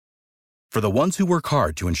For the ones who work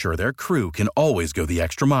hard to ensure their crew can always go the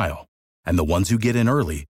extra mile, and the ones who get in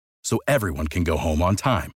early so everyone can go home on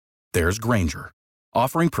time, there's Grainger,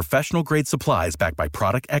 offering professional-grade supplies backed by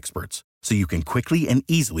product experts so you can quickly and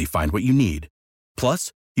easily find what you need.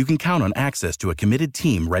 Plus, you can count on access to a committed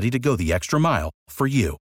team ready to go the extra mile for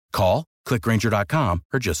you. Call, click Grainger.com,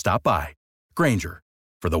 or just stop by. Grainger,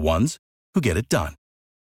 for the ones who get it done.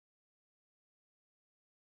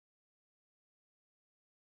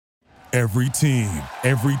 Every team,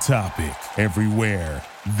 every topic, everywhere.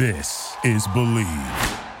 This is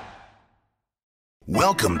Bleav.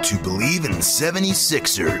 Welcome to Bleav in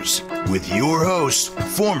 76ers with your hosts,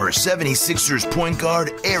 former 76ers point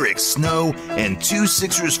guard Eric Snow and two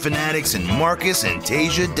Sixers fanatics in Marcus and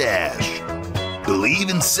Tasia Dash. Bleav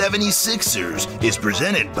in 76ers is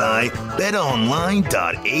presented by betonline.ag.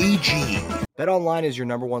 BetOnline is your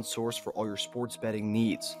number one source for all your sports betting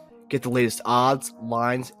needs. Get the latest odds,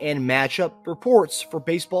 lines, and matchup reports for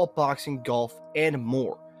baseball, boxing, golf, and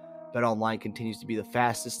more. BetOnline continues to be the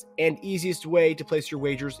fastest and easiest way to place your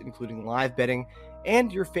wagers, including live betting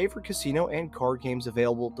and your favorite casino and card games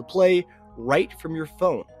available to play right from your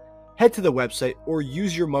phone. Head to the website or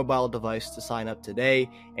use your mobile device to sign up today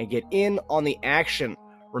and get in on the action.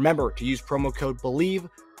 Remember to use promo code Bleav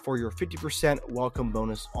for your 50% welcome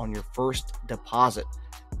bonus on your first deposit.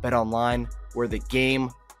 BetOnline, where the game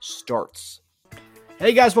starts.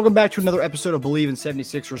 Hey guys, welcome back to another episode of Bleav in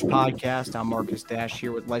 76ers podcast. I'm Marcus Dash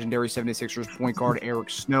here with legendary 76ers point guard Eric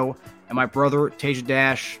Snow and my brother Tasia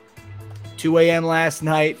Dash. 2 a.m. last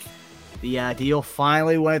night, the deal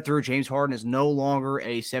finally went through. James Harden is no longer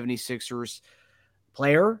a 76ers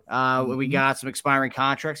player. We got some expiring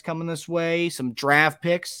contracts coming this way, some draft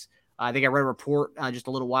picks. I think I read a report just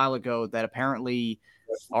a little while ago that apparently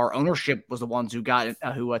our ownership was the ones who got it,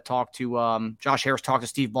 who talked to Josh Harris, talked to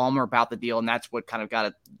Steve Ballmer about the deal, and that's what kind of got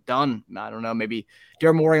it done. I don't know, maybe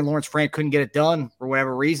Daryl Morey and Lawrence Frank couldn't get it done for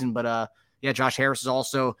whatever reason, but yeah, Josh Harris is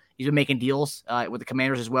also, he's been making deals with the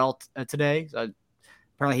Commanders as well today.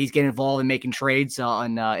 Apparently he's getting involved in making trades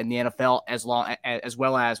in the NFL as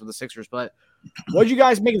well as with the Sixers. But what did you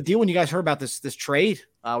guys make of the deal when you guys heard about this trade?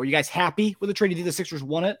 Were you guys happy with the trade? You think the Sixers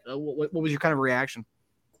won it? What was your kind of reaction?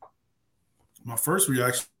 My first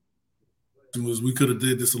reaction was we could have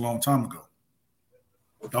did this a long time ago.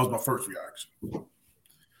 That was my first reaction.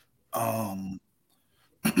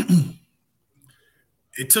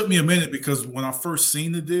 It took me a minute because when I first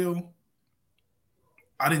seen the deal,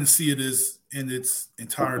 I didn't see it as in its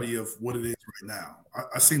entirety of what it is right now.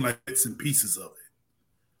 I seen like bits and pieces of it.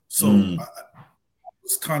 So I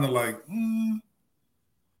was kind of like,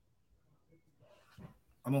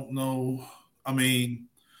 I don't know. I mean,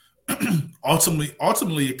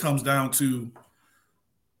 ultimately, it comes down to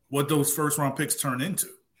what those first round picks turn into.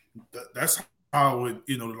 That's how it,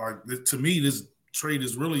 to me, this trade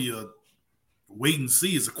is really a wait and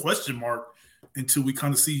see. It's a question mark until we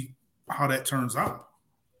kind of see how that turns out.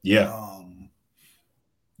 Yeah.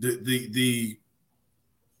 The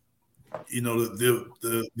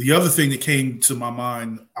other thing that came to my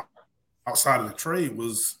mind outside of the trade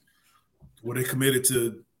was where they committed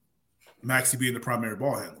to Maxey being the primary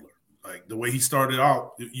ball handler. Like the way he started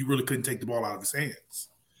out, you really couldn't take the ball out of his hands.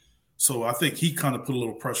 So I think he kind of put a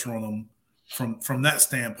little pressure on him from that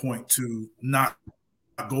standpoint to not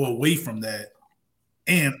go away from that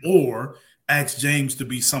and or ask James to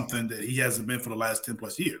be something that he hasn't been for the last 10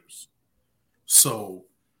 plus years. So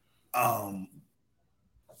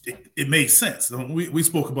it made sense. We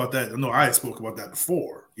spoke about that. No, I spoke about that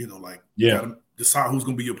before, you gotta decide who's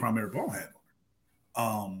going to be your primary ball handler.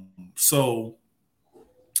 So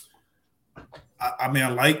I mean, I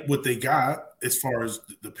like what they got as far as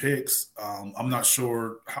the picks. I'm not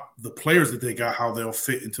sure how the players that they got, how they'll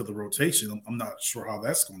fit into the rotation. I'm not sure how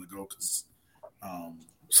that's going to go because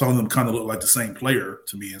some of them kind of look like the same player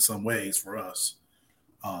to me in some ways for us.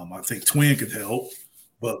 I think Twin could help,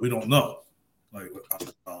 but we don't know.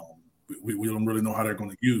 We don't really know how they're going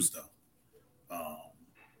to use them.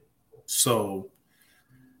 So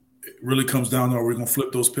it really comes down to, are we going to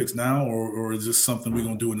flip those picks now or is this something we're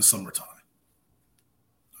going to do in the summertime?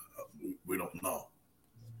 We don't know.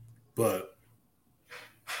 But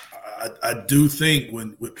I do think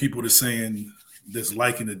when with people that are saying this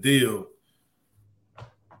liking the deal,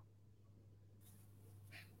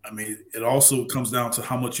 I mean, it also comes down to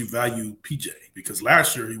how much you value PJ, because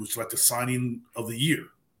last year he was like the signing of the year.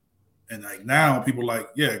 And like now people are like,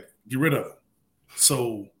 yeah, get rid of him.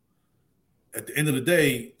 So at the end of the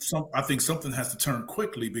day, I think something has to turn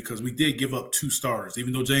quickly because we did give up two starters.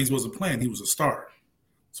 Even though James wasn't playing, he was a starter.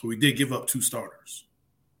 So we did give up two starters.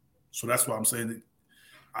 So that's why I'm saying that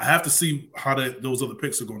I have to see how those other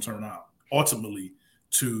picks are going to turn out. ultimately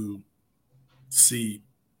to see,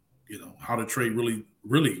 how the trade really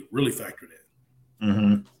factored in.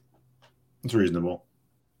 Mm-hmm. It's reasonable.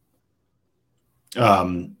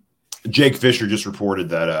 Jake Fisher just reported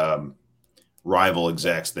that rival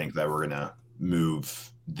execs think that we're going to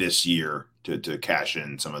move this year to cash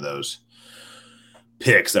in some of those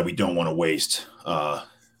picks that we don't want to waste a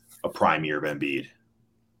prime year of Embiid.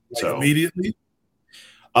 So immediately?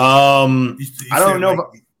 I don't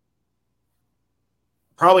know.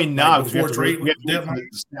 Probably not. Before trade,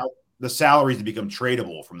 the salaries to become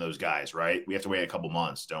tradable from those guys, right? We have to wait a couple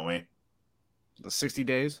months, don't we? The 60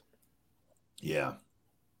 days? Yeah.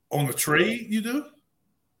 On the trade, you do?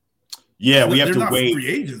 Yeah, we have to not wait. Free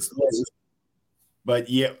agents, but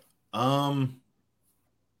yeah, well,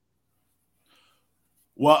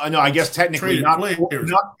 no, I guess technically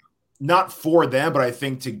not for them, but I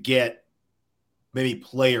think to get maybe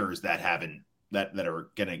players that haven't that are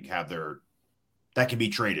going to have that can be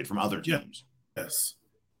traded from other teams. Yes.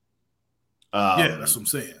 Yeah, that's what I'm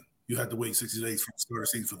saying. You had to wait 60 days for the start of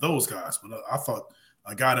season for those guys, but I thought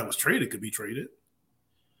a guy that was traded could be traded.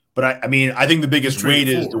 But I think the biggest wait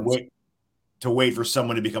is to wait for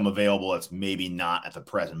someone to become available that's maybe not at the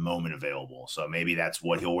present moment available. So maybe that's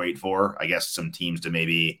what he'll wait for. I guess some teams to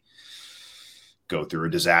maybe go through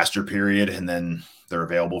a disaster period and then they're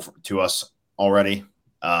available to us already.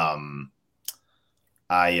 I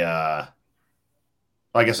guess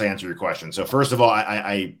I answered your question. So first of all,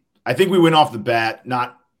 I think we went off the bat,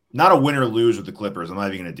 not a win or lose with the Clippers. I'm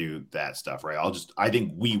not even going to do that stuff, right? I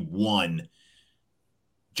think we won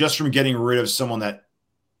just from getting rid of someone that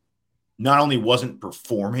not only wasn't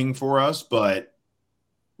performing for us, but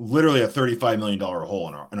literally a $35 million hole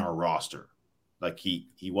in our roster. Like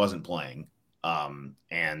he wasn't playing.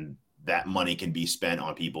 And that money can be spent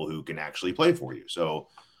on people who can actually play for you. So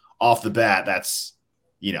off the bat, that's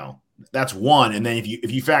one. And then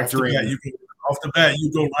if you factor off the bat, you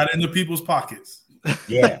go right into people's pockets.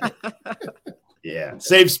 Yeah. Yeah.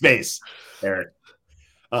 Save space, Eric.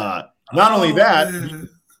 Not only that,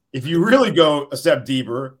 if you really go a step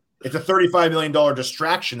deeper, it's a $35 million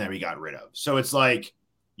distraction that we got rid of. So it's like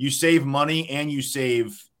you save money and you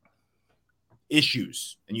save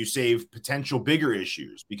issues and you save potential bigger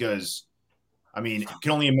issues because, I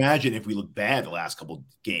can only imagine if we look bad the last couple of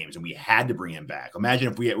games and we had to bring him back.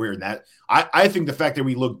 Imagine if we were in that. I think the fact that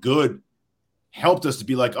we look good helped us to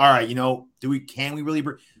be like, all right, can we really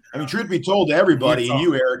bring – truth be told to everybody, and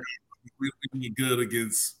you, Eric. Really good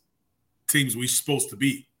against teams we're supposed to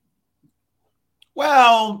beat.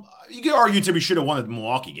 Well, you could argue that we should have won the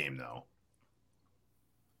Milwaukee game, though.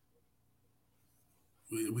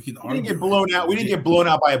 We can argue. We didn't get blown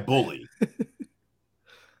out by a bully.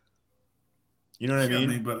 You know what I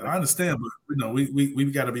mean? But I understand. But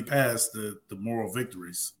we've got to be past the moral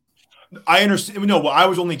victories. I understand. No, well, I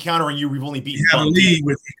was only countering you. We've only beaten. We had a lead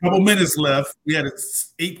with a couple minutes left. We had an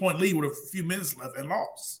 8-point lead with a few minutes left and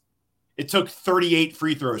lost. It took 38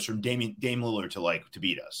 free throws from Dame Lillard to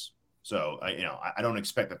beat us. So I don't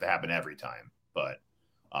expect that to happen every time, but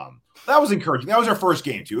that was encouraging. That was our first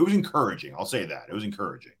game too. It was encouraging. I'll say that it was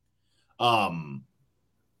encouraging.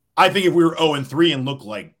 I think if we were 0-3 and looked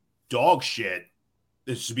like dog shit,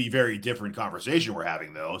 this should be a very different conversation we're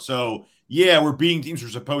having though. So yeah, we're beating teams we're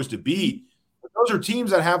supposed to beat. But those are teams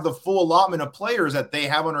that have the full allotment of players that they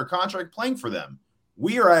have under contract playing for them.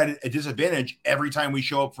 We are at a disadvantage every time we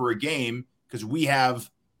show up for a game because we have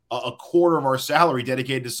a quarter of our salary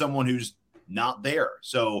dedicated to someone who's not there.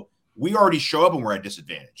 So we already show up and we're at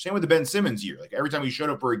disadvantage. Same with the Ben Simmons year. Like every time we showed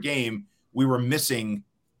up for a game, we were missing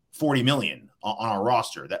 $40 million on our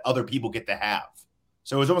roster that other people get to have.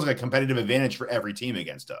 So it was almost like a competitive advantage for every team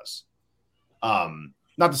against us.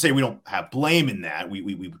 Not to say we don't have blame in that.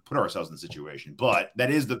 We put ourselves in the situation, but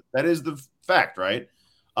that is the fact, right?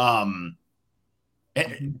 And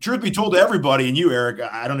truth be told to everybody, and you, Eric,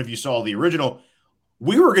 I don't know if you saw the original.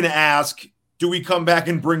 We were going to ask, do we come back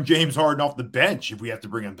and bring James Harden off the bench if we have to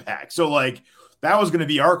bring him back? So, that was going to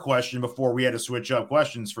be our question before we had to switch up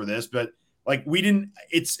questions for this. But, we didn't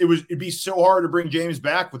 – it'd be so hard to bring James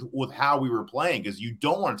back with how we were playing because you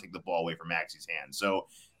don't want to take the ball away from Maxey's hand. So,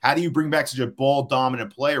 how do you bring back such a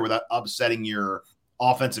ball-dominant player without upsetting your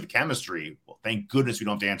offensive chemistry? Well, thank goodness we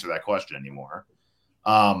don't have to answer that question anymore.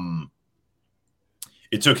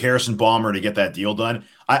 It took Harrison Balmer to get that deal done.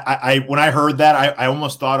 I when I heard that, I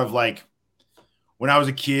almost thought of when I was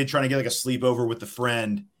a kid trying to get a sleepover with a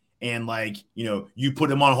friend and you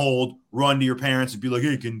put him on hold, run to your parents and be like,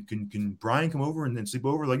 hey, can Brian come over and then sleep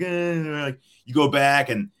over? You go back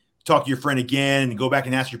and talk to your friend again and go back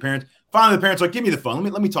and ask your parents. Finally, the parents give me the phone.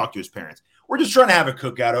 Let me talk to his parents. we're just trying to have a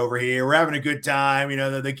cookout over here. We're having a good time.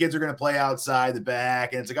 The kids are going to play outside the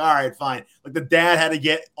back. And it's like, all right, fine. Like the dad had to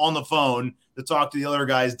get on the phone to talk to the other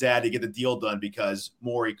guy's dad to get the deal done because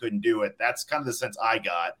Morey couldn't do it. That's kind of the sense I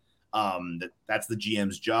got. That's the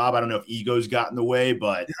GM's job. I don't know if egos got in the way,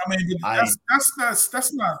 but I mean,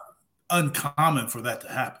 that's not uncommon for that to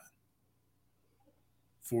happen.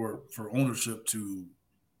 For ownership to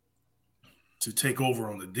take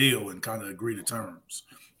over on the deal and kind of agree to terms.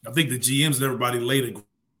 I think the GMs and everybody lay the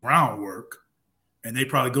groundwork, and they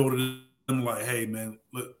probably go to them like, "Hey, man,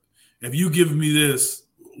 look, if you give me this,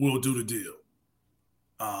 we'll do the deal,"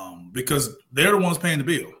 because they're the ones paying the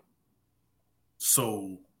bill.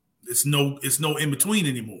 So it's no in between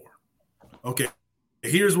anymore. Okay,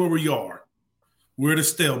 here's where we are. We're at a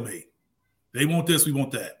stalemate. They want this, we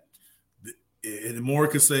want that. And Morey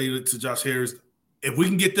could say to Josh Harris, "If we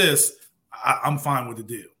can get this, I'm fine with the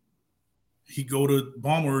deal." He go to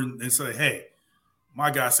Ballmer and say, "Hey,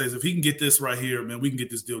 my guy says if he can get this right here, man, we can get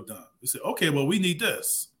this deal done." They say, "Okay, well, we need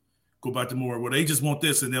this." Go back to Morey. Well, they just want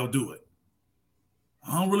this and they'll do it.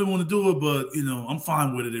 I don't really want to do it, but I'm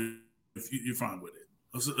fine with it if you're fine with it.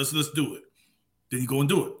 Let's do it. Then you go and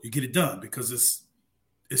do it. You get it done because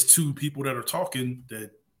it's two people that are talking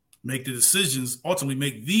that make the decisions, ultimately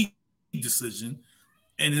make the decision,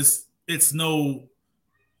 and it's no.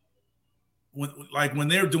 When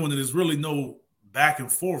they're doing it, there's really no back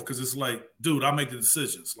and forth because it's like, dude, I make the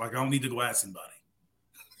decisions. Like I don't need to go ask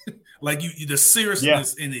anybody. Like the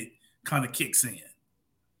seriousness in it kind of kicks in.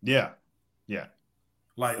 Yeah.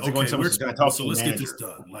 Like okay, we're so let's get this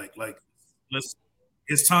done.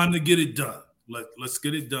 It's time to get it done. Let's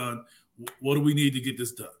get it done. What do we need to get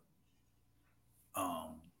this done?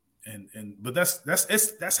 But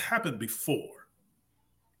that's happened before.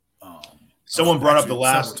 Someone brought up the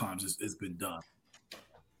last several times it's been done.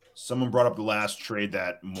 Someone brought up the last trade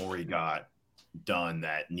that Morey got done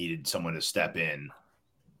that needed someone to step in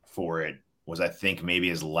for it was, I think, maybe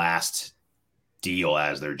his last deal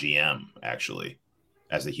as their GM, actually,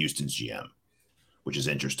 as the Houston's GM, which is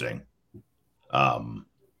interesting. I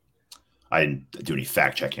didn't do any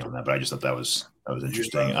fact checking on that, but I just thought that was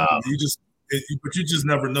interesting. But you just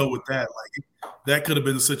never know with that. Like that could have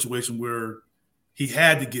been a situation where he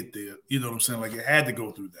had to get there. You know what I'm saying? Like it had to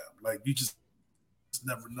go through them. Like you just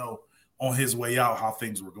never know on his way out how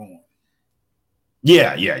things were going.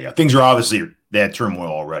 Yeah. Things are obviously, they had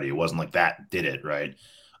turmoil already. It wasn't like that did it, right?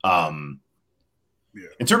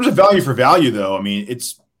 In terms of value for value, though, I mean,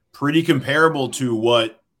 it's pretty comparable to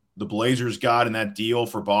what the Blazers got in that deal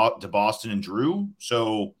to Boston and Drew.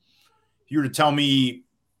 So if you were to tell me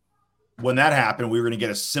when that happened, we were going to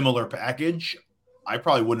get a similar package, I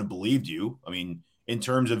probably wouldn't have believed you. I mean, in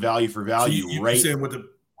terms of value for value, so you right? Saying what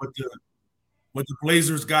the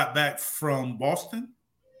Blazers got back from Boston?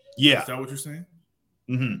 Yeah. Is that what you're saying?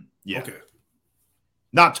 Mm-hmm. Yeah. Okay.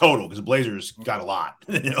 Not total, because the Blazers got a lot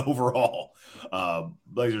overall.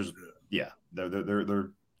 Blazers,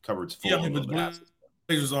 they're covered full. Yeah, but the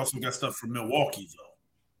Blazers also got stuff from Milwaukee, though.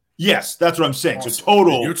 Yes, that's what I'm saying. Also, so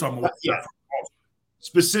total, you're talking about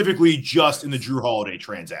specifically just in the Drew Holiday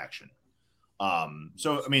transaction.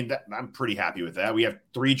 So I mean, I'm pretty happy with that. We have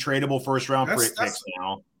 3 tradable first-round picks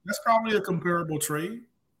now. That's probably a comparable trade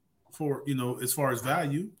for as far as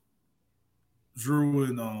value. Drew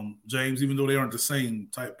and James, even though they aren't the same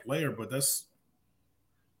type player, but that's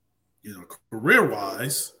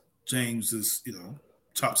career-wise, James is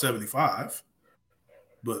top 75.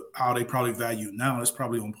 But how they probably value now is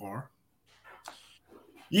probably on par.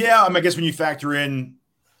 Yeah, I guess when you factor in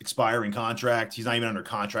expiring contract, he's not even under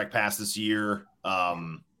contract past this year.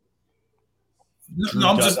 I'm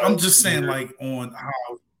just saying, like on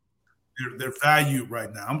how they're valued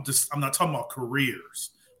right now. I'm not talking about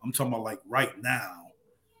careers. I'm talking about like right now,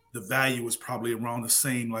 the value is probably around the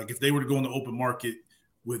same. Like if they were to go in the open market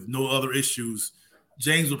with no other issues,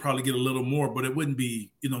 James would probably get a little more, but it wouldn't be,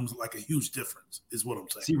 like a huge difference, is what I'm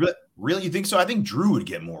saying. See, really, you think so? I think Drew would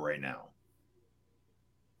get more right now.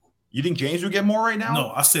 You think James would get more right now?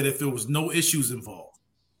 No, I said if there was no issues involved.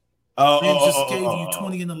 James just gave you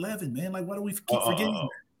 20 and 11, man. Like, why do we keep forgetting that?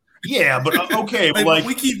 Yeah, but okay, but like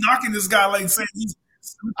we keep knocking this guy, like saying he's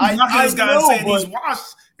saying he's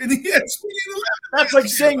washed, and he had 20 and 11. That's like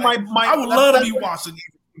saying my I would love to be washing.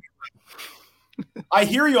 I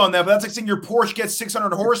hear you on that, but that's like saying your Porsche gets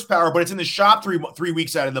 600 horsepower, but it's in the shop three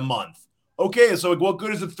weeks out of the month. Okay, so like, what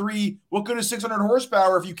good is 600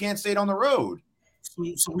 horsepower if you can't stay it on the road?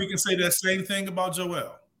 So we can say that same thing about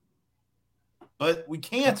Joel. But we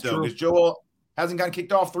can't, though, because Joel hasn't gotten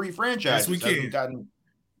kicked off 3 franchises. Yes, we can.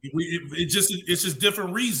 It's just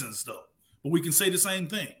different reasons, though. But we can say the same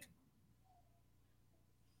thing.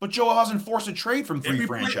 But Joel hasn't forced a trade from three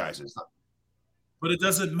franchises. But it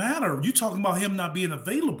doesn't matter. You're talking about him not being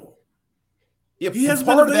available. Yeah, he hasn't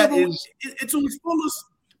been available until his fullest,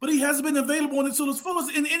 but he hasn't been available until his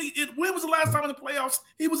fullest. When was the last time in the playoffs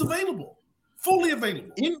he was available? Fully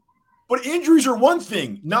available. But injuries are one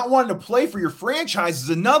thing. Not wanting to play for your franchise is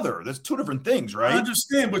another. That's two different things, right? I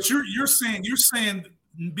understand, but you're saying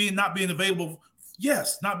not being available.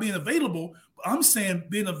 Yes, not being available. But I'm saying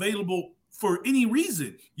being available for any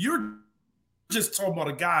reason. You're just talking about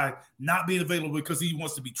a guy not being available because he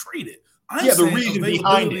wants to be traded. The reason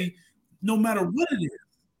behind it. No matter what it is.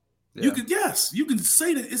 Yeah. You can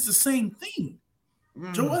say that it's the same thing.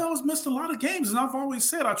 Joel has missed a lot of games, and I've always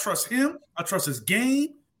said I trust him. I trust his game,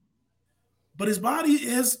 but his body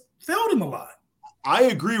has failed him a lot. I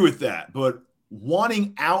agree with that, but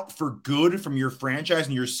wanting out for good from your franchise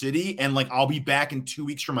and your city and I'll be back in 2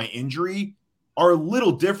 weeks from my injury are a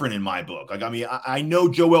little different in my book. I know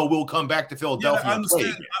Joel will come back to Philadelphia. I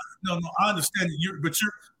understand. I understand.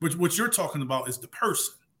 But what you're talking about is the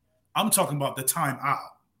person. I'm talking about the time out.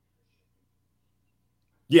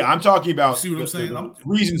 Yeah, I'm talking about see what I'm saying? The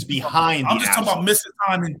reasons behind. I'm just talking about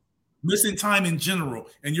missing time in general,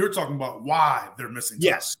 and you're talking about why they're missing time.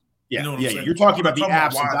 Yes, You're talking about the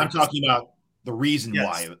absence. I'm talking about the reason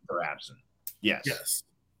why they're absent. Yes.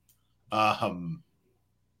 $65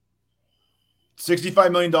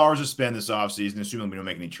 million to spend this offseason, assuming we don't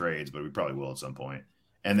make any trades, but we probably will at some point.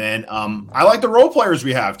 And then I like the role players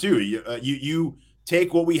we have too. You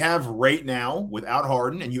take what we have right now without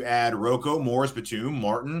Harden, and you add Rocco, Morris, Batum,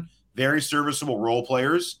 Martin, very serviceable role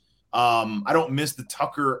players. I don't miss the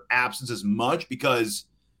Tucker absence as much because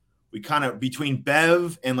we kind of between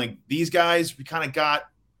Bev and these guys, we kind of got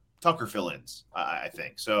Tucker fill-ins. I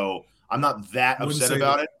think so. I'm not that upset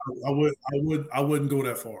about it. I wouldn't go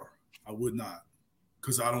that far. I would not,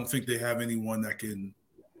 because I don't think they have anyone that can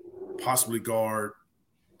possibly guard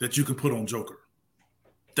that you can put on Joker.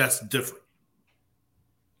 That's different.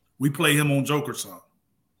 We play him on Joker some.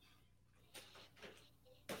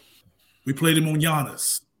 We played him on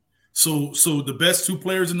Giannis. So the best two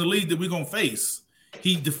players in the league that we're going to face,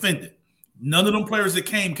 he defended. None of them players that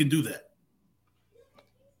came can do that.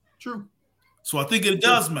 True. So I think it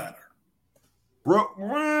does matter.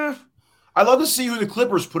 I'd love to see who the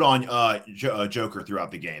Clippers put on Joker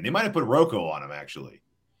throughout the game. They might have put Rocco on him, actually.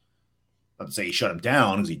 Not to say he shut him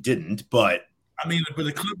down, because he didn't, but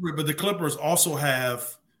the Clippers also have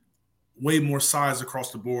way more size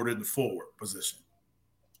across the board in the forward position.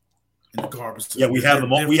 In the guard position. Yeah, we have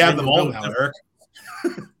them all. We have them all now, Eric.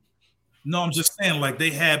 No, I'm just saying, they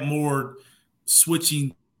had more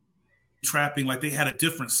switching, trapping. They had a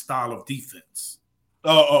different style of defense.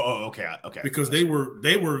 Okay. Because they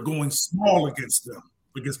were going small against them,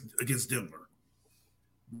 against Denver.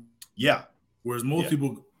 Yeah. Whereas most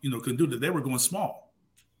people, couldn't do that. They were going small.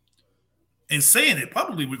 And saying it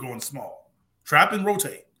publicly, we're going small. Trap and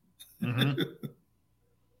rotate. Mm-hmm.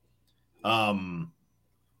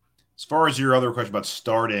 As far as your other question about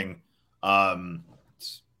starting,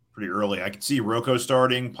 it's pretty early. I could see Rocco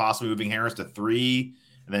starting, possibly moving Harris to 3,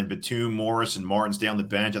 and then Batum, Morris, and Martin stay on the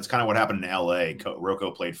bench. That's kind of what happened in LA. Rocco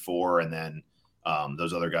played 4, and then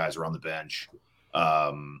those other guys were on the bench.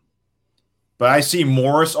 But I see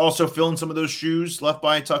Morris also filling some of those shoes left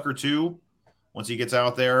by Tucker too. Once he gets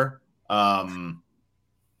out there,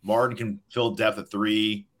 Martin can fill depth at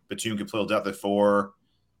 3. Batum can fill depth at 4.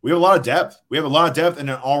 We have a lot of depth. We have a lot of depth in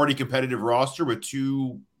an already competitive roster with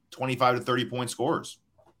 2 25 to 30-point scorers.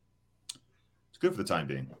 It's good for the time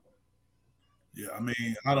being. Yeah,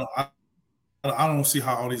 I don't see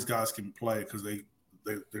how all these guys can play because they're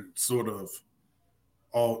sort of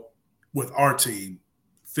all with our team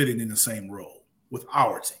fitting in the same role with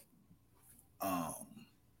our team.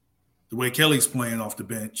 The way Kelly's playing off the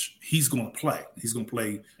bench, he's going to play. He's going to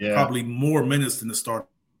play probably more minutes than the starting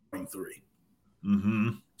 3. Mm-hmm.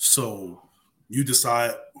 So you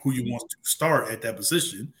decide who you want to start at that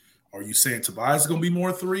position. Are you saying Tobias is going to be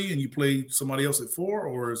more 3 and you play somebody else at 4,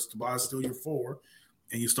 or is Tobias still your 4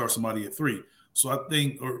 and you start somebody at 3? So I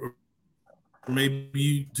think, or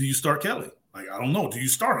maybe do you start Kelly? I don't know. Do you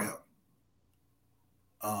start him?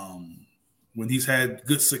 When he's had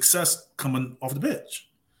good success coming off the bench.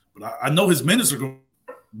 But I know his minutes are going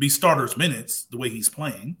to be starters' minutes the way he's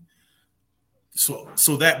playing.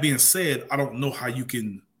 So that being said, I don't know how you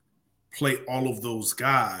can play all of those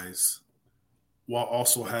guys while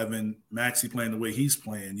also having Maxey playing the way he's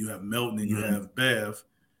playing. You have Melton and you have Bev.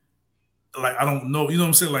 I don't know. You know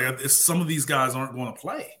what I'm saying? Some of these guys aren't going to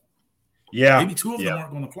play. Yeah. Maybe 2 of them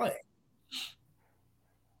aren't going to play.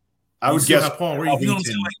 I would guess Paul Reed. You know what I'm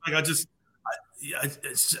saying? Yeah,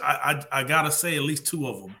 I gotta say at least two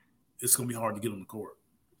of them. It's gonna be hard to get on the court.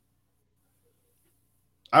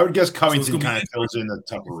 I would guess Covington kind of fills in the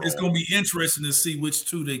tougher role. It's going to be interesting to see which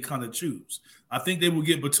two they kind of choose. I think they will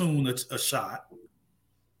get Batum a shot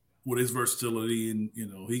with his versatility, and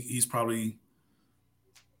he's probably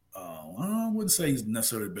I wouldn't say he's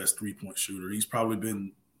necessarily the best 3-point shooter. He's probably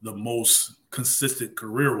been the most consistent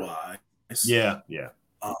career-wise. Yeah.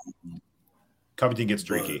 Covington gets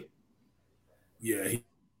tricky. Yeah,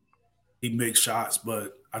 he makes shots,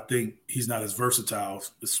 but I think he's not as versatile,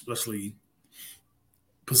 especially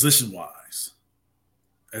position-wise,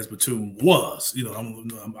 as Batum was.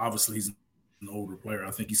 Obviously he's an older player.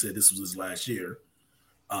 I think he said this was his last year.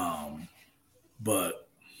 But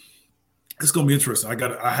it's going to be interesting.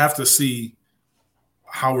 I have to see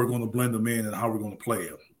how we're going to blend them in and how we're going to play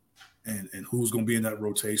them, and who's going to be in that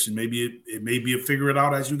rotation. Maybe it may be a figure it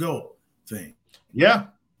out as you go thing. Yeah,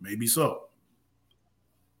 maybe so.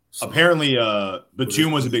 Apparently,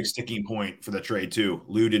 Batum was a big sticking point for the trade too.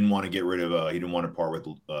 Lou didn't want to get rid of. He didn't want to part with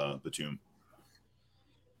Batum.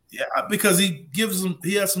 Yeah, because he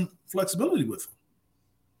has some flexibility with him.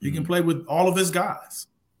 He can play with all of his guys.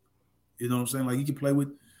 You know what I'm saying? Like he can play with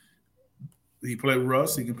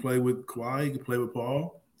Russ. He can play with Kawhi. He can play with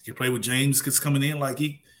Paul. He can play with James because coming in. Like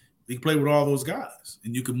he can play with all those guys,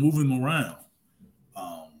 and you can move him around.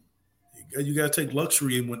 You got to take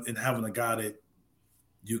luxury in having a guy that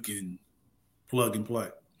you can plug and play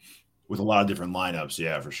with a lot of different lineups.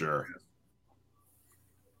 Yeah, for sure.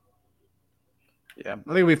 Yeah, I think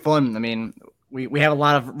it'll be fun. I mean, we have a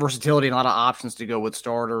lot of versatility and a lot of options to go with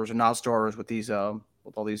starters and not starters with these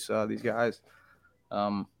with all these guys.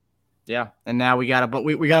 Yeah, and now we got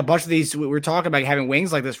we got a bunch of these. We were talking about having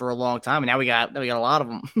wings like this for a long time, and now we got a lot of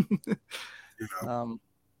them.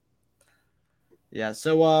 Yeah.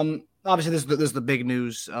 So obviously this is the big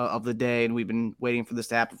news of the day, and we've been waiting for this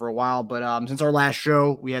to happen for a while. But since our last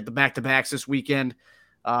show, we had the back-to-backs this weekend,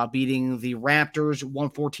 beating the Raptors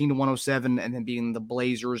 114-107, and then beating the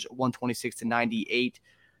Blazers 126-98.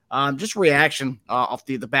 Just reaction off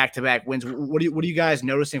the back-to-back wins. What are you guys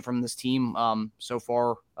noticing from this team so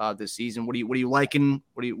far this season? What are you liking?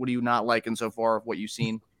 What are you not liking so far of what you've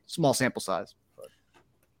seen? Small sample size.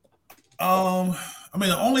 I mean,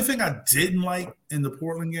 the only thing I didn't like in the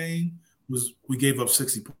Portland game was we gave up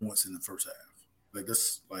 60 points in the first half. Like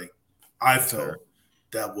that's like I felt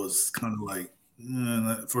that was kind of like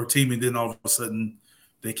for a team, and then all of a sudden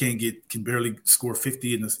they can barely score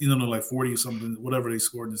 50 in this, like 40 or something, whatever they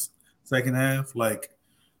scored in the second half. Like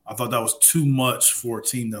I thought that was too much for a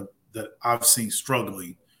team that I've seen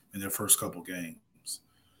struggling in their first couple games.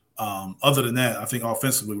 Other than that, I think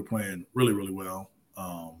offensively we're playing really, really well.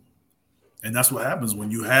 And that's what happens when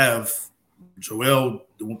you have Joel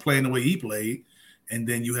playing the way he played, and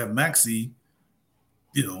then you have Maxey,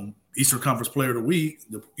 Eastern Conference Player of the Week.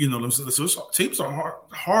 So teams are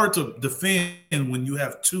hard to defend when you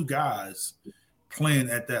have two guys playing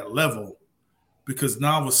at that level, because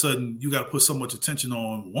now all of a sudden you got to put so much attention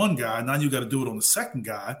on one guy. Now you got to do it on the second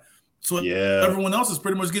guy. So everyone else is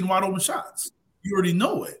pretty much getting wide open shots. You already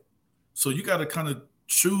know it. So you got to kind of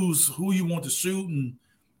choose who you want to shoot and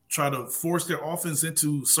try to force their offense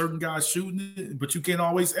into certain guys shooting it, but you can't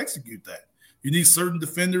always execute that. You need certain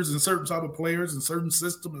defenders and certain type of players and certain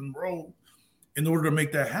system and role in order to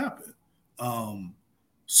make that happen.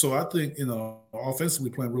 So I think, offensively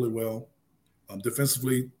playing really well,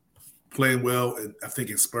 defensively playing well, and I think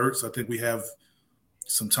in spurts. I think we have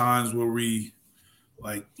some times where we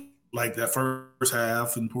like that first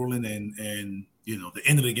half in Portland and the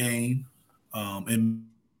end of the game in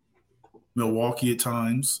Milwaukee at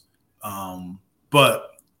times. But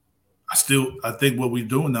I think what we're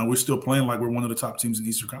doing now, we're still playing like we're one of the top teams in the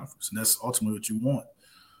Eastern Conference, and that's ultimately what you want.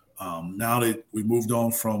 Now that we moved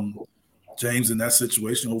on from James in that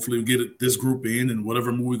situation, hopefully we get this group in and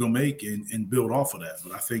whatever move we're going to make and build off of that.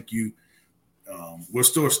 But I think we're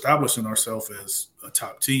still establishing ourselves as a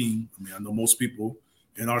top team. I mean, I know most people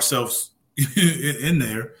and ourselves in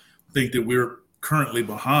there think that we're currently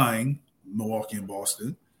behind Milwaukee and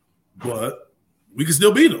Boston, but we can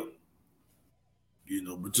still beat them.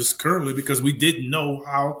 But just currently because we didn't know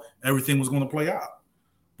how everything was going to play out.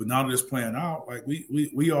 But now that it's playing out, like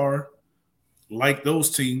we are like those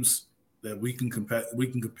teams that we can compete, we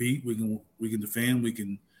can defend,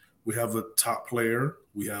 we have a top player,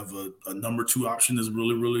 we have a number two option that's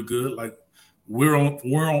really, really good. Like we're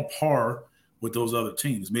on par with those other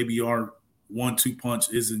teams. Maybe our 1-2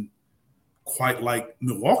 punch isn't quite like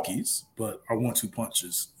Milwaukee's, but our 1-2 punch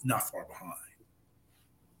is not far behind.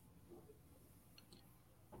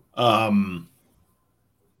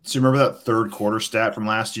 So remember that third quarter stat from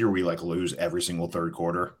last year? We lose every single third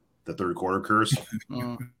quarter. The third quarter curse.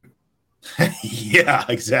 Yeah,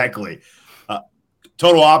 exactly.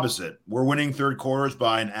 Total opposite. We're winning third quarters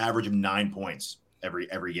by an average of 9 points every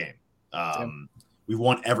game. We've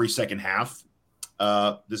won every second half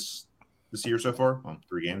this year so far.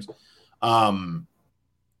 3 games.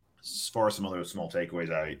 As far as some other small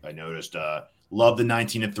takeaways, I noticed. Love the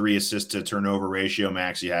 19-3 assist to turnover ratio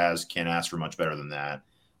Maxey has. Can't ask for much better than that.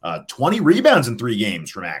 20 rebounds in 3 games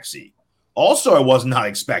for Maxey. Also, I was not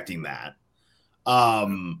expecting that.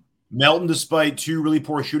 Melton, despite 2 really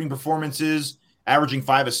poor shooting performances, averaging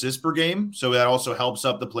 5 assists per game. So that also helps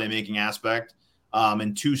up the playmaking aspect.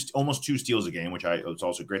 And almost 2 steals a game, which it's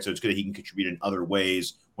also great. So it's good that he can contribute in other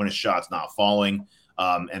ways when his shot's not falling.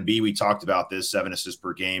 Embiid, we talked about this, 7 assists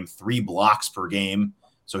per game, 3 blocks per game.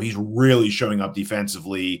 So he's really showing up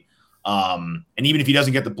defensively. And even if he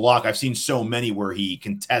doesn't get the block, I've seen so many where he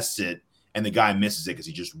contests it and the guy misses it because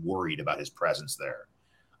he's just worried about his presence there.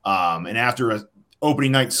 And after a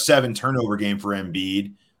opening night 7 turnover game for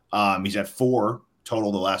Embiid, he's at 4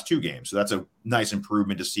 total the last 2 games. So that's a nice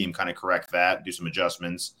improvement to see him kind of correct that, do some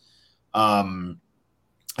adjustments.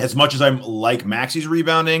 As much as I like Maxey's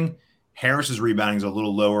rebounding, Harris's rebounding is a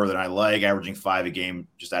little lower than I like, averaging 5 a game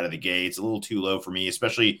just out of the gate. It's a little too low for me,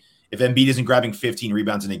 especially if Embiid isn't grabbing 15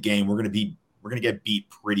 rebounds in a game. We're going to get beat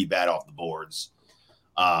pretty bad off the boards.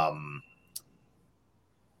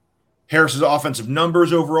 Harris's offensive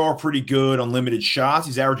numbers overall are pretty good on limited shots.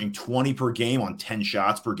 He's averaging 20 per game on 10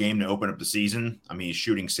 shots per game to open up the season. I mean, he's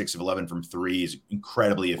shooting 6 of 11 from 3. He's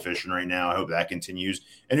incredibly efficient right now. I hope that continues.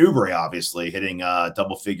 And Oubre, obviously, hitting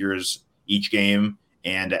double figures each game.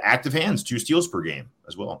 And active hands, 2 steals per game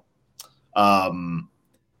as well. I mean,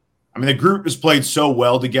 the group has played so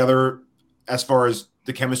well together as far as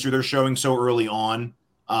the chemistry they're showing so early on.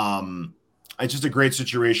 It's just a great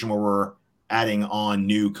situation where we're adding on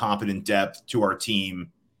new competent depth to our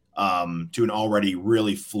team, to an already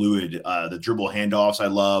really fluid, the dribble handoffs I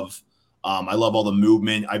love. I love all the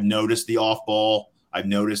movement. I've noticed the off ball. I've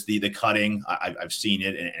noticed the cutting. I've seen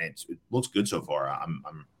it, and it looks good so far.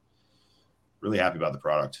 I'm really happy about the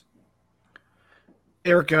product.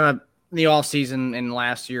 Eric, in the offseason and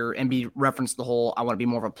last year, Embiid referenced the whole I want to be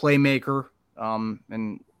more of a playmaker.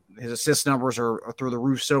 And his assist numbers are through the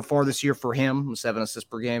roof so far this year for him, 7 assists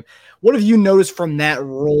per game. What have you noticed from that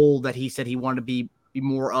role that he said he wanted to be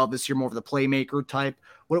more of this year, more of the playmaker type?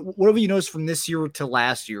 What have you noticed from this year to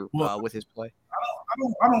last year with his play?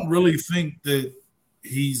 I don't really think that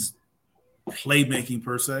he's playmaking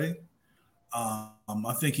per se.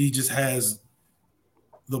 I think he just has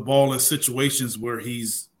the ball in situations where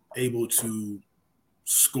he's able to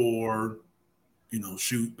score,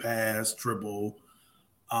 shoot, pass, dribble,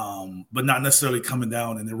 but not necessarily coming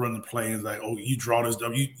down and then running plays like, oh, you draw this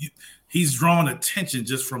W. He's drawing attention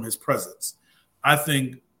just from his presence. I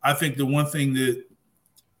think the one thing that,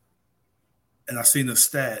 and I've seen the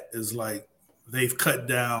stat, is like they've cut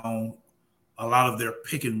down a lot of their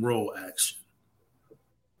pick and roll action.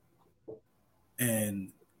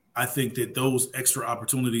 And I think that those extra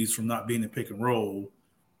opportunities from not being in pick and roll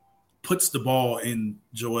puts the ball in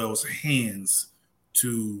Joel's hands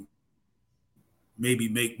to maybe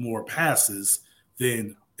make more passes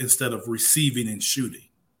than instead of receiving and shooting.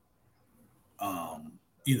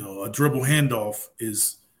 A dribble handoff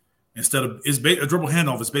is a dribble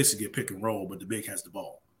handoff is basically a pick and roll, but the big has the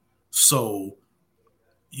ball. So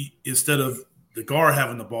instead of the guard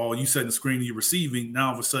having the ball, you setting the screen and you're receiving, now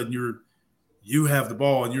all of a sudden you have the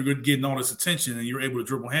ball and you're getting all this attention and you're able to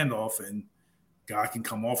dribble handoff and guy can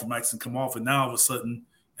come off or Max can come off. And now all of a sudden,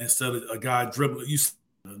 instead of a guy dribbling,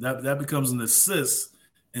 that becomes an assist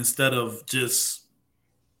instead of just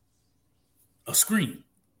a screen.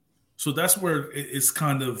 So that's where it's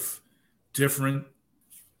kind of different.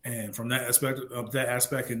 And from that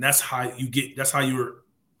aspect, and that's how your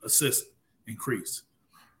assist increase.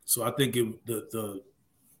 So I think the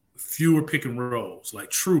fewer pick and rolls, like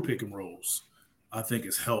true pick and rolls, I think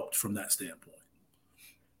has helped from that standpoint.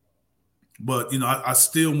 But I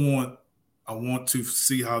still want to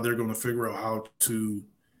see how they're going to figure out how to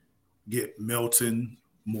get Melton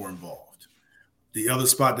more involved. The other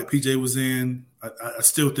spot that PJ was in, I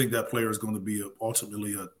still think that player is going to be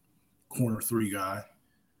ultimately a corner 3 guy,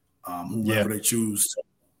 whoever they choose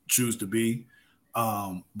to be.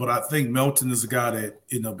 But I think Melton is a guy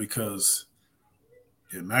that, because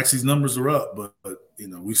Maxey's numbers are up, but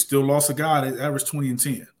we still lost a guy that averaged 20 and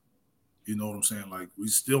 10. You know what I'm saying? Like, we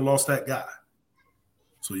still lost that guy.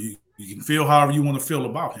 So you can feel however you want to feel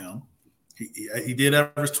about him. He did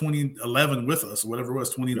average 20 and 11 with us, or whatever it was,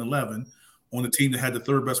 20 and 11, on the team that had the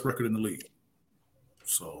 3rd best record in the league.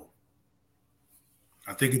 So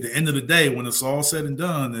I think at the end of the day, when it's all said and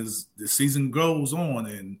done, as the season goes on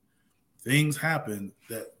and things happen,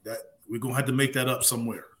 that we're gonna have to make that up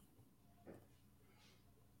somewhere.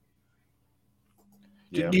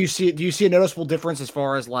 Yeah. Do you see a noticeable difference as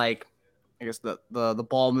far as like, I guess the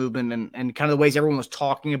ball movement and kind of the ways everyone was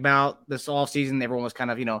talking about this offseason? Everyone was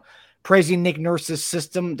kind of, praising Nick Nurse's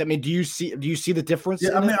system. I mean, do you see the difference?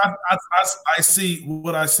 Yeah, I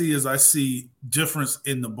see difference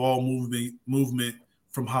in the ball movement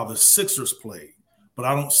from how the Sixers played, but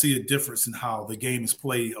I don't see a difference in how the game is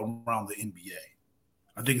played around the NBA.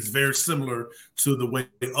 I think it's very similar to the way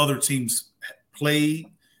other teams play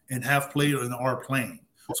and have played and are playing.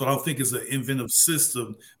 So I don't think it's an inventive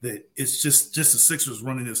system that it's just the Sixers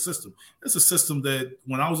running this system. It's a system that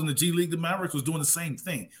when I was in the G League, the Mavericks was doing the same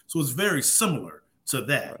thing. So it's very similar to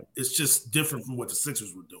that. Right. It's just different from what the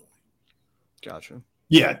Sixers were doing. Gotcha.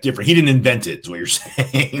 Yeah, different. He didn't invent it, is what you're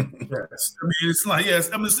saying. Yes. I mean, it's like, yes.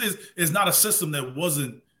 I mean, it's not a system that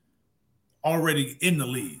wasn't already in the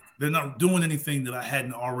league. They're not doing anything that I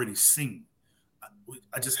hadn't already seen.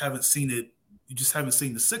 I just haven't seen it. You just haven't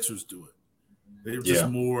seen the Sixers do it. They were just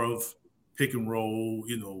more of pick and roll,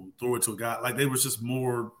 throw it to a guy. Like they was just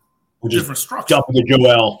more different structure. Jump to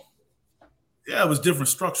Joel. Yeah, it was different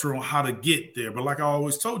structure on how to get there. But like I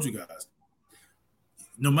always told you guys,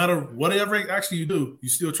 no matter whatever actually you do, you're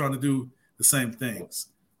still trying to do the same things.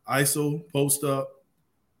 ISO, post up,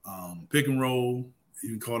 pick and roll. You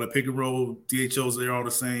can call it pick and roll. DHOs, they're all the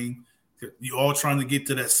same. You're all trying to get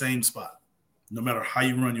to that same spot, no matter how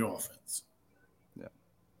you run your offense.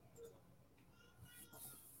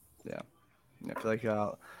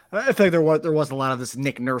 I feel like there was a lot of this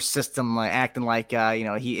Nick Nurse system, like acting like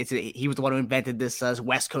he was the one who invented this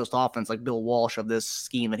West Coast offense, like Bill Walsh of this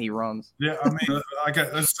scheme that he runs. Yeah, I mean,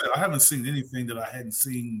 I haven't seen anything that I hadn't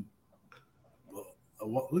seen a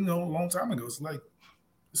long time ago. It's like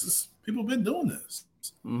people have been doing this.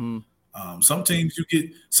 Mm-hmm. Some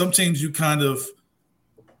teams you kind of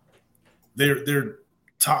their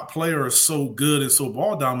top player is so good and so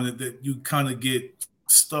ball dominant that you kind of get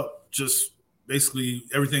stuck just. Basically,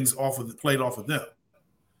 everything's played off of them.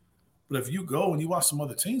 But if you go and you watch some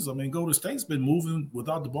other teams, I mean, Golden State's been moving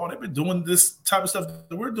without the ball. They've been doing this type of stuff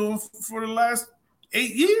that we're doing for the last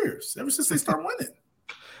 8 years, ever since they start winning.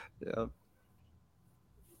 Yeah.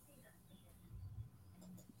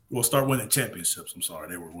 Well, start winning championships. I'm sorry,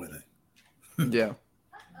 they were winning. Yeah.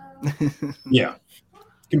 Yeah.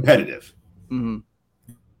 Competitive. Mm-hmm.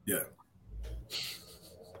 Yeah.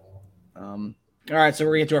 All right, so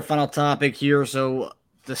we're going to get to our final topic here. So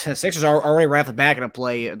the Sixers are already right off the bat going to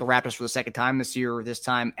play the Raptors for the second time this year, this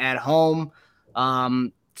time at home. So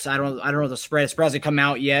I don't know the spread. The spread hasn't come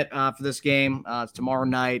out yet for this game. It's tomorrow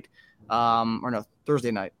night,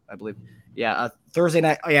 Thursday night, I believe. Yeah, Thursday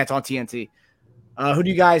night. Oh, yeah, it's on TNT. Who do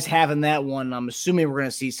you guys have in that one? I'm assuming we're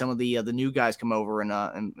going to see some of the new guys come over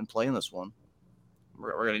and play in this one.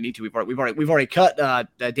 We're going to need to. We've already cut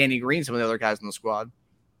Danny Green, some of the other guys in the squad.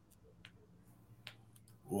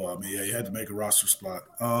 Well, I mean, yeah, you had to make a roster spot.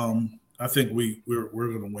 I think we're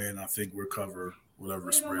going to win. I think we'll cover whatever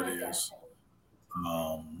spread is.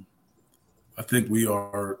 I think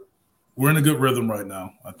we're in a good rhythm right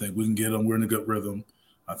now. I think we can get them. We're in a good rhythm.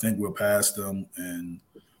 I think we're past them, and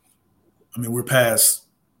I mean we're past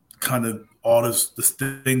kind of all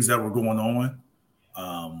the things that were going on.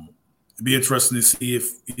 It'd be interesting to see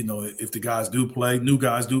if the guys do play, new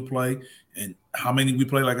guys do play, and how many we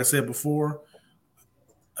play. Like I said before.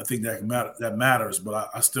 I think that matters, but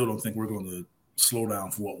I still don't think we're going to slow down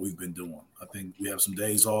for what we've been doing. I think we have some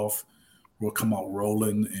days off. We'll come out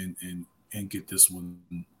rolling and get this one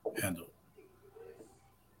handled.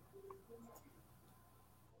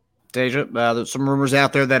 Deja, there's some rumors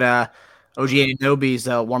out there that OG Anunoby is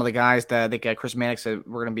one of the guys that I think Chris Mannix said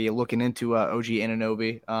we're going to be looking into OG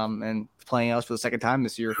Anunoby and playing us for the second time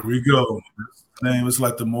this year. Here we go. His name is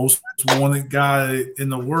like the most wanted guy in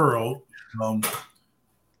the world.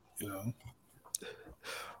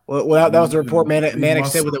 Well, that was the report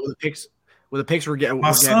Mannix said with the picks. With the picks we're getting,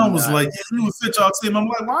 my son was like, "He would fit our team." I'm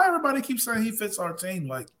like, "Why everybody keeps saying he fits our team?"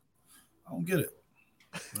 Like, I don't get it.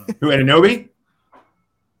 Who, Anunoby?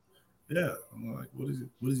 Yeah, I'm like, what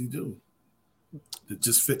does he do? It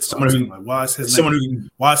just fits someone our who, team. Like, why is his someone name? Who,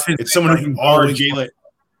 why is his it's someone who can guard Jalen.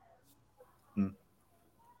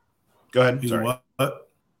 Go ahead. Sorry. What?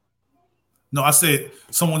 No, I said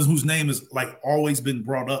someone whose name is like always been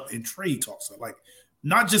brought up in trade talks. Like,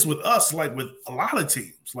 not just with us, like with a lot of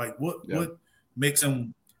teams. Like, what makes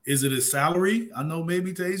him? Is it his salary? I know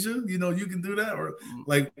maybe Tasia, you can do that, or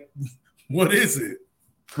like, what is it?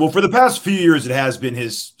 Well, for the past few years, it has been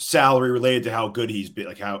his salary related to how good he's been,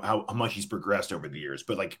 like how much he's progressed over the years.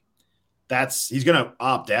 But like he's going to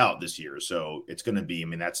opt out this year, so it's going to be. I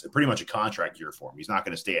mean, that's pretty much a contract year for him. He's not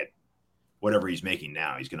going to stay at whatever he's making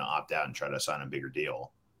now. He's going to opt out and try to sign a bigger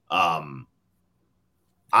deal. I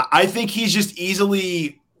think he's just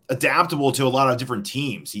easily adaptable to a lot of different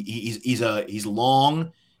teams. He's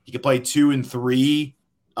long. He can play 2 and 3.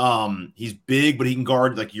 He's big, but he can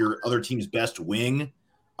guard like your other team's best wing.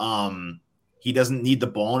 He doesn't need the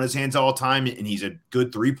ball in his hands all the time, and he's a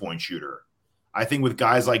good 3-point shooter. I think with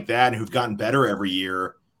guys like that and who've gotten better every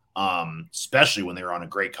year, especially when they were on a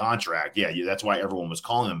great contract, that's why everyone was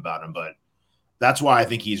calling him about him. But that's why I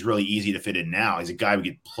think he's really easy to fit in now. He's a guy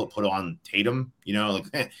we could put on Tatum,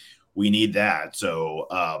 we need that. So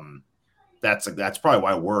that's probably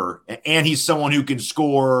why and he's someone who can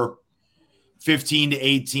score 15 to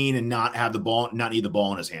 18 and not need the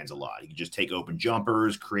ball in his hands a lot. He can just take open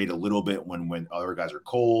jumpers, create a little bit when other guys are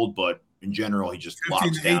cold, but in general, he just 15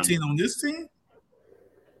 locks to 18 down. On this team?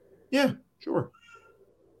 Yeah, sure.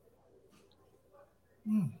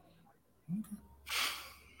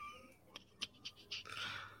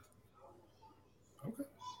 Okay.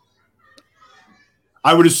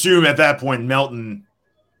 I would assume at that point, Melton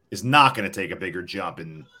is not going to take a bigger jump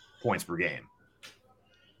in points per game.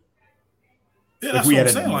 Yeah, that's what I'm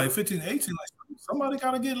saying. Like 15 to 18, like somebody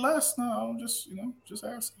got to get less now. Just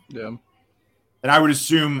asking. Yeah. And I would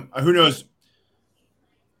assume, who knows?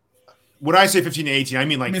 When I say 15 to 18, I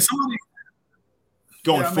mean somebody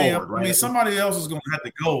going forward, right? I mean, somebody else is going to have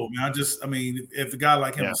to go. I mean, if a guy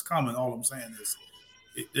like him is coming, all I'm saying is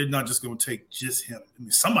they're not just going to take just him. I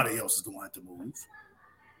mean, somebody else is going to have to move.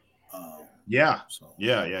 Yeah.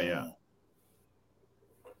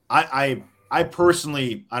 I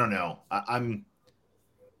personally, I don't know.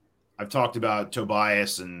 I've talked about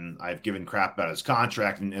Tobias and I've given crap about his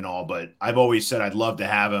contract and all, but I've always said I'd love to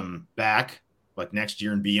have him back like next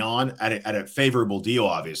year and beyond at a favorable deal,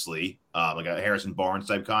 obviously, like a Harrison Barnes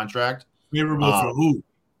type contract. Favorable for who?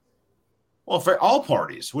 Well, for all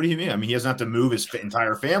parties. What do you mean? I mean, he doesn't have to move his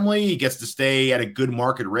entire family. He gets to stay at a good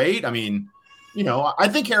market rate. I mean, I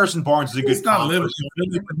think Harrison Barnes is a good. He's not living in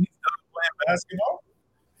Philly when he's done playing basketball.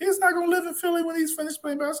 He's not going to live in Philly when he's finished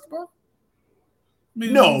playing basketball. What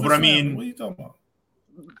are you talking about?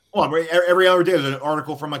 Well, every other day there's an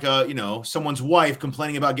article from like someone's wife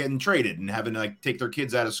complaining about getting traded and having to take their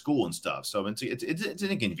kids out of school and stuff. So it's an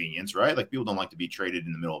inconvenience, right? Like people don't like to be traded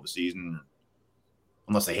in the middle of the season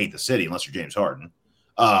unless they hate the city, unless you're James Harden.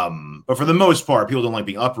 But for the most part, people don't like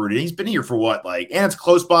being uprooted. He's been here for and it's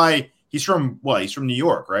close by. He's from New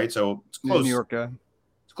York, right? So it's close. New York guy.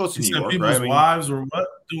 It's close to New York, people's right? Wives or what?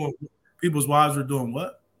 People's wives are doing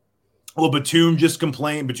what? Well, Batum just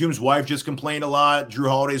complained. Batum's wife just complained a lot. Drew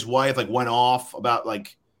Holiday's wife went off about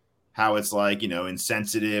how it's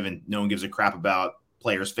insensitive and no one gives a crap about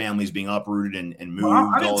players' families being uprooted and moved.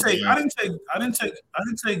 Well, I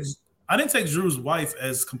didn't take Drew's wife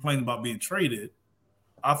as complaining about being traded.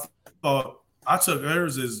 I thought I took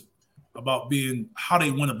hers as about being how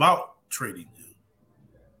they went about trading him.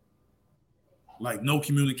 Like no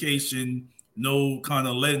communication, no kind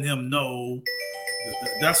of letting him know.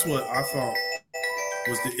 That's what I thought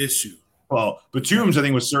was the issue. Well, Batum's, I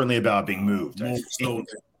think, was certainly about being moved. Yeah,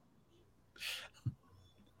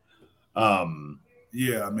 I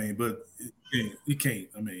mean, but you can't.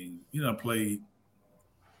 I mean, played.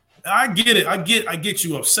 I get it. I get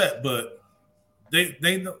you upset, but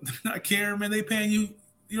they not caring, man. They paying you.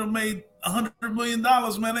 Made $100 million,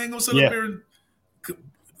 man. They ain't gonna sit up here and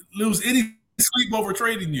lose any sleep over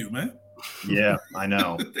trading you, man. Yeah, I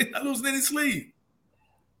know. They're not losing any sleep.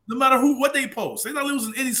 No matter what they post, they're not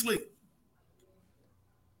losing any sleep.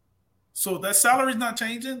 So that salary's not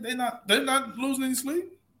changing. They're not losing any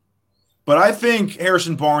sleep. But I think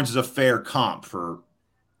Harrison Barnes is a fair comp for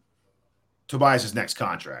Tobias's next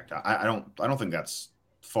contract. I don't think that's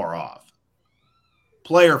far off.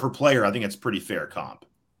 Player for player, I think it's pretty fair comp.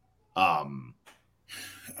 I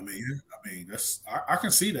mean that's I can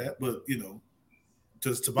see that, but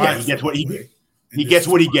does Tobias? He gets what he gets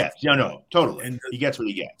what he gets. No, totally. And he gets what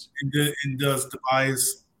he gets. And does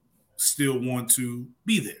Tobias still want to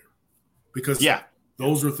be there? Because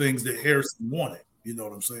those are things that Harrison wanted. You know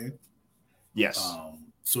what I'm saying? Yes.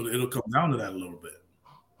 So it'll come down to that a little bit.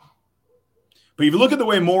 But if you look at the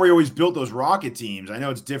way Morey always built those Rocket teams, I know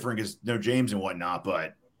it's different because no James and whatnot,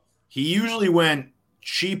 but he usually went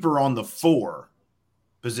cheaper on the 4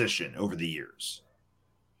 position over the years.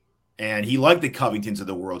 And he liked the Covingtons of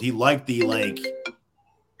the world. He liked the Yeah,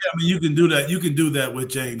 I mean, you can do that. You can do that with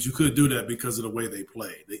James. You could do that because of the way they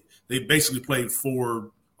play. They basically played 4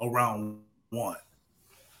 around 1.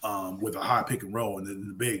 with a high pick and roll, and then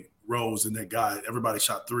the big rolls and that guy, everybody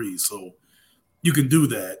shot threes. So you can do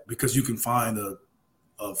that because you can find a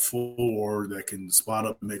four that can spot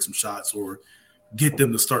up and make some shots or get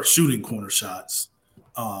them to start shooting corner shots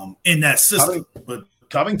in that system. But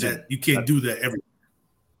Covington, you can't do that every.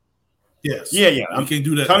 Yes. Yeah. You can't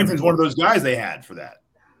do that. Covington's one of those guys they had for that.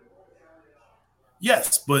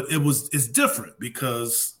 Yes, but it's different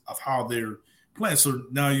because of how they're playing. So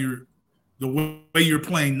now the way you're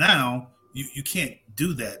playing now, you can't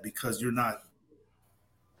do that because you're not.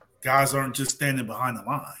 Guys aren't just standing behind the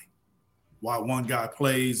line while one guy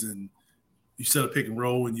plays and you set a pick and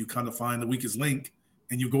roll and you kind of find the weakest link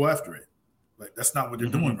and you go after it. Like that's not what they're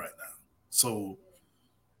doing right now. So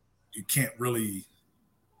you can't really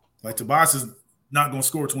like Tobias is not going to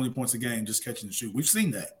score 20 points a game just catching and shoot. We've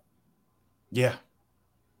seen that. Yeah.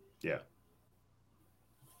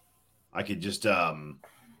 I could just As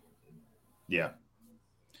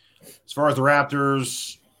far as the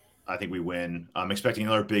Raptors, I think we win. I'm expecting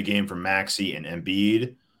another big game from Maxey and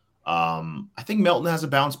Embiid. I think Melton has a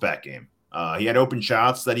bounce back game. He had open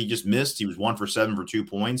shots that he just missed. He was 1 for 7 for 2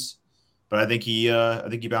 points, but I think he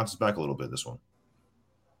bounces back a little bit this one.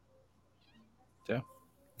 Yeah,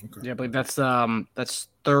 okay. Yeah, I believe that's a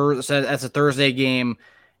Thursday game,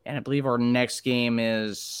 and I believe our next game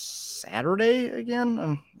is Saturday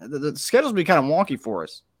again. The schedule's been kind of wonky for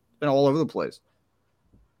us. It's been all over the place.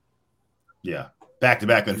 Yeah, back to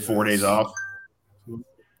back, then 4 days off.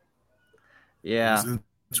 Yeah, it's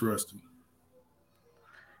interesting.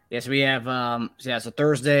 Yes, we have. So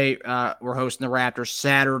Thursday we're hosting the Raptors.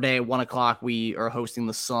 Saturday 1:00 we are hosting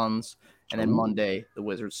the Suns, and then Monday the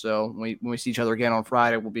Wizards. So when we see each other again on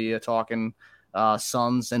Friday, we'll be talking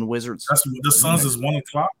Suns and Wizards. The Suns is 1:00.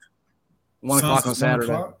 1:00 on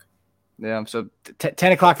Saturday. 1:00? Yeah, so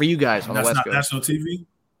 10 o'clock for you guys on the West Coast. National TV.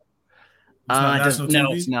 No,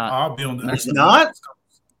 it's not. I'll be on the. It's not.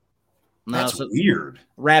 That's weird.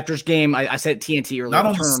 Raptors game. I said TNT earlier.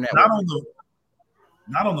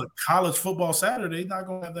 Not on the college football Saturday. Not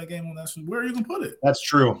going to have that game on national. Where are you going to put it? That's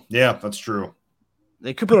true. Yeah, that's true.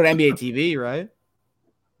 They could put it on NBA TV, right?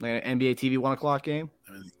 Like an NBA TV 1:00 game.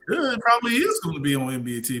 I mean, it probably is going to be on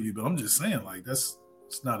NBA TV, but I'm just saying, like it's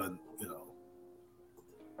not a.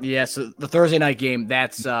 Yeah, so the Thursday night game,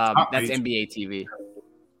 that's NBA TV.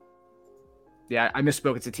 Yeah, I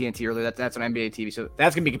misspoke. It's a TNT earlier. That's on NBA TV. So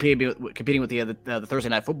that's going to be competing with the Thursday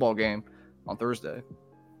night football game on Thursday.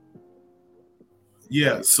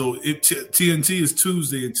 Yeah, so TNT is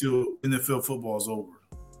Tuesday until NFL football is over.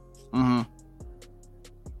 Mm-hmm.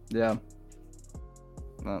 Yeah.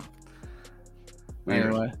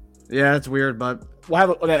 Anyway, yeah, that's weird, but we'll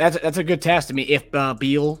have that's a good test to me. If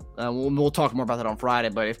Beal, we'll talk more about that on Friday.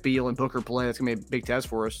 But if Beal and Booker play, that's gonna be a big test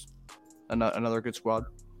for us. Another good squad.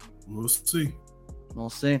 We'll see.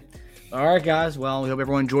 All right, guys. Well, we hope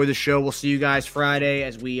everyone enjoyed the show. We'll see you guys Friday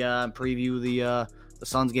as we preview the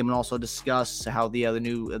Suns game and also discuss how the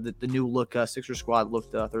new look Sixers squad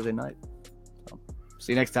looked Thursday night. So,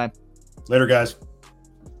 see you next time. Later, guys.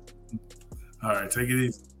 All right, take it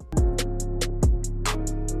easy.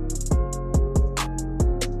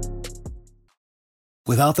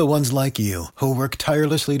 Without the ones like you, who work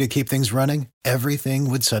tirelessly to keep things running, everything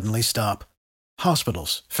would suddenly stop.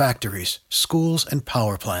 Hospitals, factories, schools, and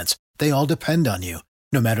power plants, they all depend on you.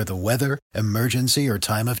 No matter the weather, emergency, or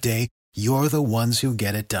time of day, you're the ones who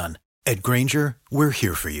get it done. At Grainger, we're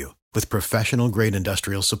here for you with professional-grade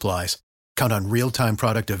industrial supplies. Count on real-time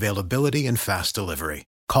product availability and fast delivery.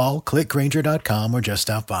 Call, click Grainger.com, or just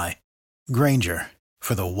stop by. Grainger,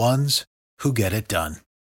 for the ones who get it done.